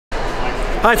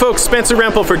Hi folks, Spencer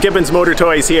Remple for Gibbons Motor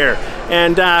Toys here.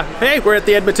 And hey, we're at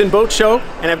the Edmonton Boat Show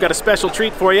and I've got a special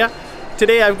treat for you.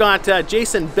 Today I've got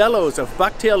Jason Bellows of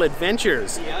Bucktail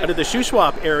Adventures out of the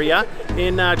Shuswap area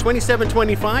in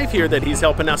 2725 here that he's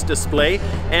helping us display.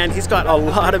 And he's got a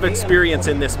lot of experience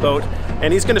in this boat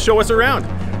and he's going to show us around.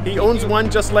 He owns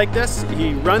one just like this.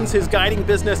 He runs his guiding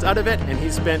business out of it and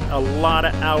he's spent a lot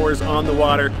of hours on the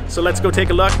water. So let's go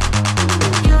take a look.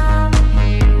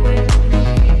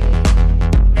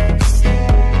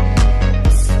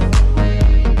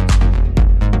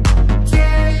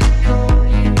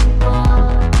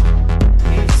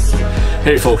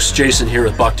 Hey folks, Jason here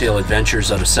with Bucktail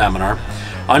Adventures out of Salmon Arm.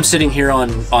 I'm sitting here on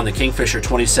the Kingfisher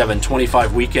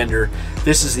 2725 Weekender.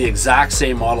 This is the exact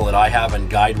same model that I have and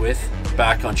guide with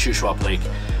back on Shuswap Lake.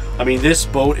 I mean, this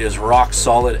boat is rock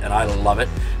solid and I love it.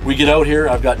 We get out here,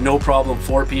 I've got no problem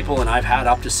 4 people and I've had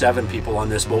up to 7 people on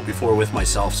this boat before with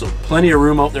myself. So plenty of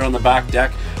room out there on the back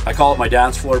deck. I call it my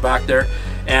dance floor back there.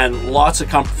 And lots of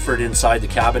comfort inside the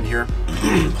cabin here.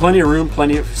 Plenty of room,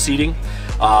 plenty of seating.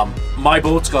 My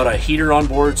boat's got a heater on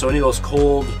board, so any of those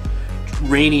cold,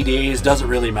 rainy days, doesn't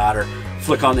really matter.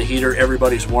 Flick on the heater,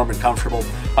 everybody's warm and comfortable.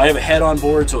 I have a head on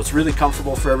board, so it's really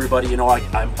comfortable for everybody. You know,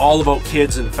 I'm all about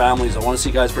kids and families. I want to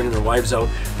see guys bringing their wives out,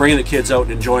 bringing the kids out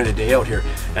and enjoying a day out here.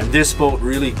 And this boat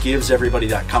really gives everybody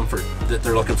that comfort that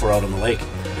they're looking for out on the lake.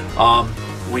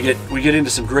 We get into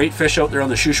some great fish out there on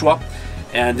the Shuswap.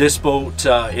 And this boat,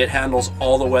 it handles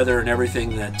all the weather and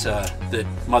everything that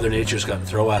Mother Nature's got to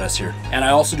throw at us here. And I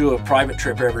also do a private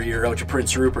trip every year out to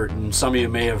Prince Rupert, and some of you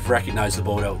may have recognized the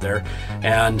boat out there.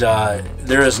 And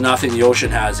there is nothing the ocean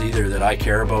has either that I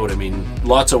care about. I mean,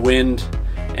 lots of wind,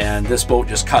 and this boat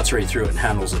just cuts right through it and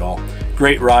handles it all.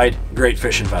 Great ride, great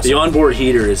fishing vessel. The onboard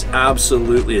heater is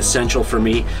absolutely essential for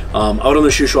me. Out on the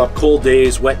Shuswap, cold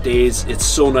days, wet days, it's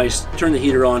so nice. Turn the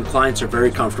heater on, clients are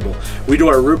very comfortable. We do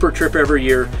our Rupert trip every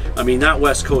year. I mean, that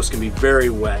west coast can be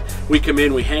very wet. We come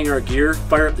in, we hang our gear,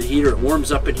 fire up the heater, it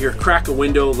warms up in here, crack a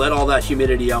window, let all that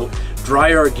humidity out,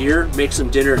 dry our gear, make some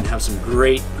dinner, and have some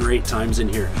great times in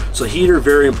here. So heater,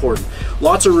 very important.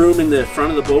 Lots of room in the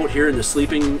front of the boat here in the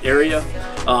sleeping area.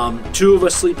 2 of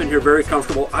us sleep in here very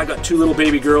comfortable. I got 2 little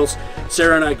baby girls.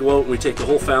 Sarah and I go out and we take the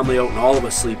whole family out and all of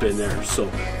us sleep in there. So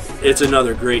it's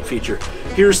another great feature.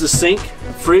 Here's the sink,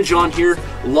 fridge on here,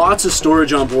 lots of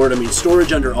storage on board. I mean,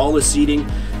 storage under all the seating,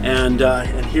 and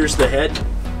here's the head,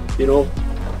 you know,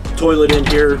 toilet in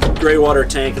here, gray water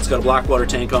tank. It's got a black water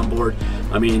tank on board.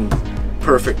 I mean,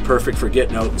 perfect for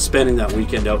getting out and spending that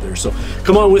weekend out there. So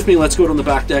come on with me, let's go on the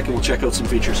back deck and we'll check out some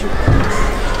features here.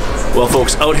 Well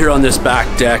folks, out here on this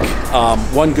back deck,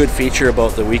 one good feature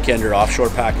about the Weekender Offshore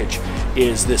package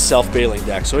is this self-bailing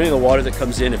deck. So any of the water that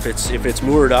comes in, if it's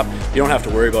moored up, you don't have to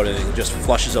worry about anything. It just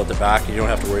flushes out the back and you don't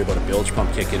have to worry about a bilge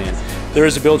pump kicking in. There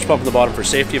is a bilge pump at the bottom for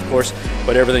safety, of course,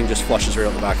 but everything just flushes right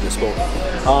out the back of this boat.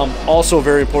 Also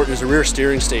very important is a rear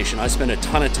steering station. I spend a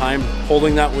ton of time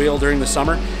holding that wheel during the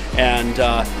summer, and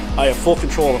I have full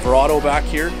control of Verado back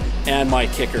here and my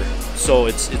kicker. So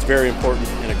it's very important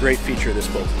and a great feature of this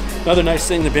boat. Another nice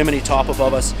thing, the bimini top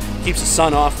above us keeps the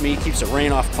sun off me, keeps the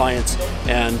rain off clients,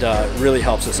 and really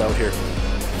helps us out here.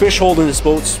 Fish hold in this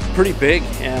boat's pretty big,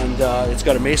 and it's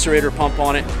got a macerator pump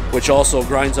on it, which also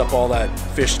grinds up all that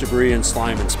fish debris and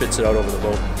slime and spits it out over the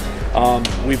boat.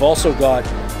 We've also got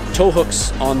tow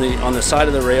hooks on the side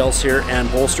of the rails here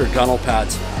and bolstered gunnel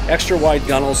pads. Extra wide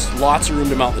gunnels, lots of room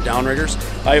to mount the downriggers.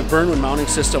 I have Burnwood mounting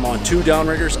system on 2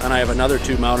 downriggers, and I have another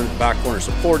 2 mounted in the back corner.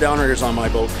 So 4 downriggers on my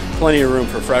boat, plenty of room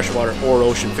for freshwater or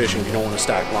ocean fishing if you don't want to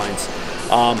stack lines.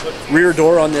 Rear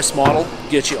door on this model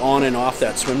gets you on and off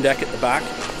that swim deck at the back,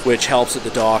 which helps at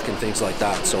the dock and things like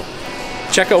that. So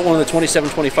check out one of the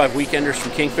 2725 Weekenders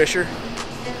from Kingfisher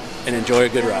and enjoy a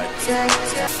good ride.